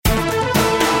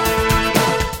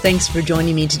Thanks for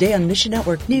joining me today on Mission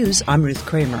Network News. I'm Ruth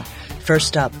Kramer.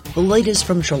 First up, the latest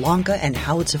from Sri Lanka and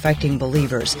how it's affecting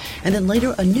believers. And then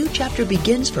later, a new chapter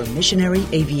begins for missionary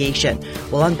aviation.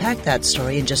 We'll unpack that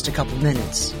story in just a couple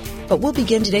minutes. But we'll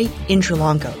begin today in Sri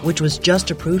Lanka, which was just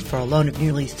approved for a loan of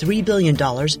nearly $3 billion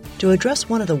to address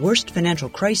one of the worst financial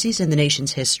crises in the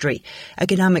nation's history.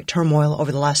 Economic turmoil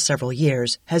over the last several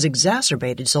years has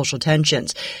exacerbated social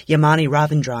tensions. Yamani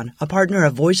Ravindran, a partner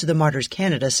of Voice of the Martyrs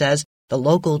Canada, says the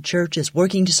local church is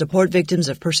working to support victims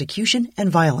of persecution and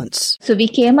violence. So we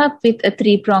came up with a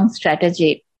three-pronged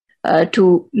strategy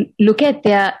to look at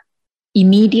their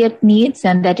immediate needs,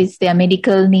 and that is their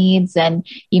medical needs and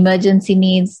emergency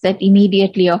needs that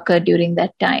immediately occur during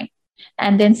that time.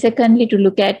 And then secondly, to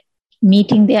look at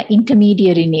meeting their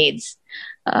intermediary needs.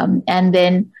 And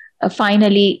then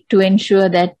finally, to ensure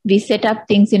that we set up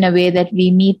things in a way that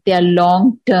we meet their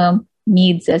long-term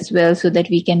needs as well, so that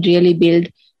we can really build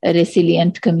a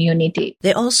resilient community.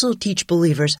 They also teach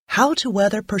believers how to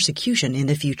weather persecution in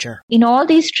the future. In all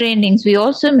these trainings, we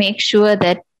also make sure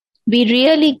that we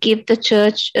really give the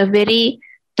church a very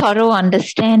thorough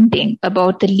understanding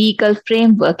about the legal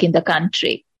framework in the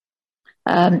country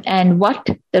and what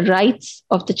the rights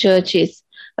of the church is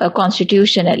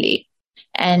constitutionally,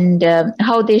 and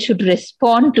how they should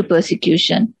respond to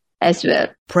persecution as well.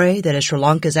 Pray that as Sri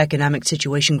Lanka's economic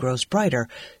situation grows brighter,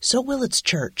 so will its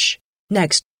church.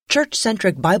 Next,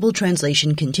 Church-Centric Bible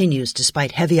Translation continues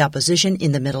despite heavy opposition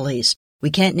in the Middle East. We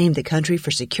can't name the country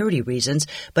for security reasons,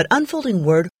 but Unfolding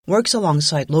Word works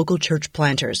alongside local church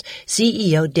planters.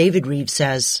 CEO David Reeves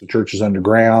says, the church is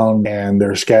underground and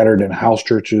they're scattered in house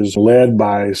churches led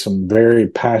by some very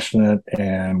passionate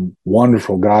and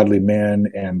wonderful godly men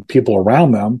and people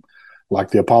around them.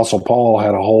 Like the Apostle Paul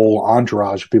had a whole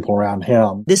entourage of people around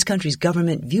him. This country's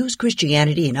government views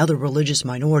Christianity and other religious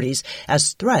minorities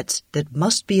as threats that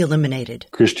must be eliminated.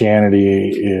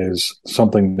 Christianity is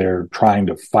something they're trying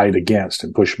to fight against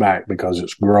and push back because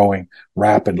it's growing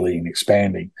rapidly and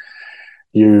expanding.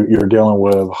 You're dealing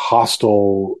with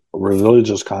hostile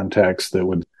religious contexts that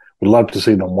would love to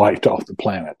see them wiped off the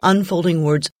planet. Unfolding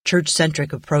Word's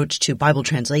church-centric approach to Bible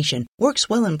translation works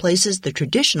well in places the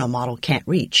traditional model can't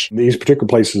reach. These particular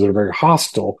places that are very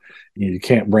hostile, you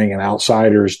can't bring in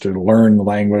outsiders to learn the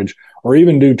language or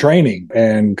even do training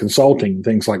and consulting,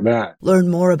 things like that. Learn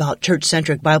more about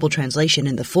church-centric Bible translation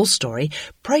in the full story.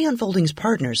 Pray Unfolding's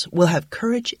partners will have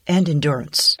courage and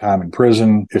endurance. Time in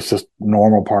prison, it's just a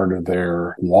normal part of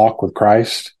their walk with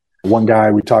Christ. One guy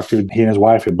we talked to, he and his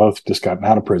wife had both just gotten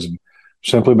out of prison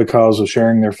simply because of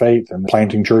sharing their faith and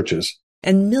planting churches.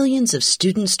 And millions of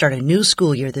students start a new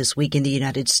school year this week in the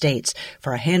United States.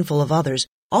 For a handful of others,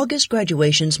 August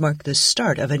graduations mark the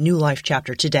start of a new life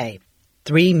chapter today.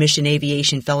 3 Mission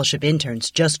Aviation Fellowship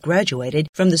interns just graduated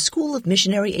from the School of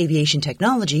Missionary Aviation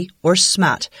Technology, or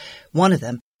SMAT. One of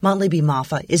them, Montlibi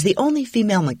Mafa, is the only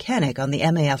female mechanic on the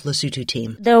MAF Lesotho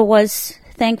team. There was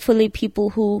thankfully people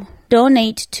who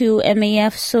donate to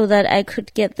MAF so that I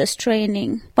could get this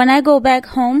training. When I go back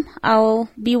home, I'll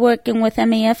be working with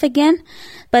MAF again,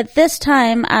 but this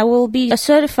time I will be a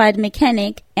certified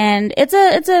mechanic, and it's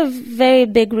a very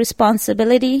big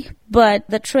responsibility, but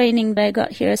the training that I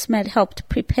got here at SMED helped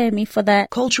prepare me for that.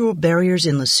 Cultural barriers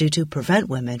in Lesotho prevent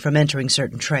women from entering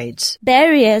certain trades.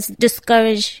 Barriers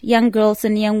discourage young girls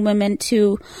and young women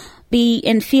to be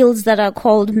in fields that are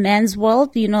called man's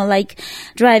world, like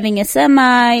driving a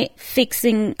semi,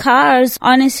 fixing cars.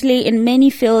 Honestly, in many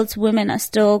fields, women are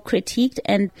still critiqued,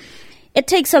 and it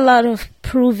takes a lot of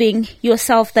proving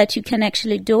yourself that you can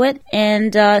actually do it.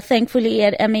 And thankfully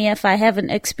at MAF, I haven't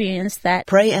experienced that.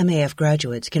 Pray MAF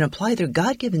graduates can apply their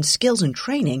God-given skills and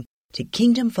training to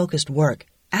kingdom-focused work.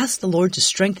 Ask the Lord to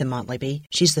strengthen Montlibi.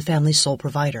 She's the family's sole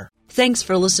provider. Thanks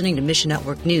for listening to Mission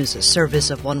Network News, a service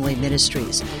of One Way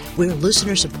Ministries. We're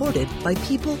listener-supported by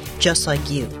people just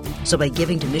like you. So by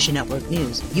giving to Mission Network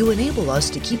News, you enable us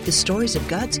to keep the stories of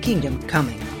God's kingdom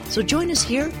coming. So join us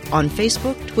here on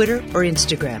Facebook, Twitter, or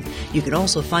Instagram. You can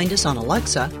also find us on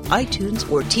Alexa, iTunes,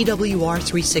 or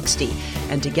TWR360.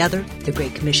 And together, the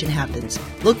Great Commission happens.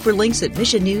 Look for links at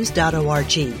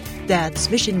missionnews.org. That's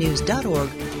missionnews.org.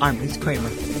 I'm Ruth Kramer.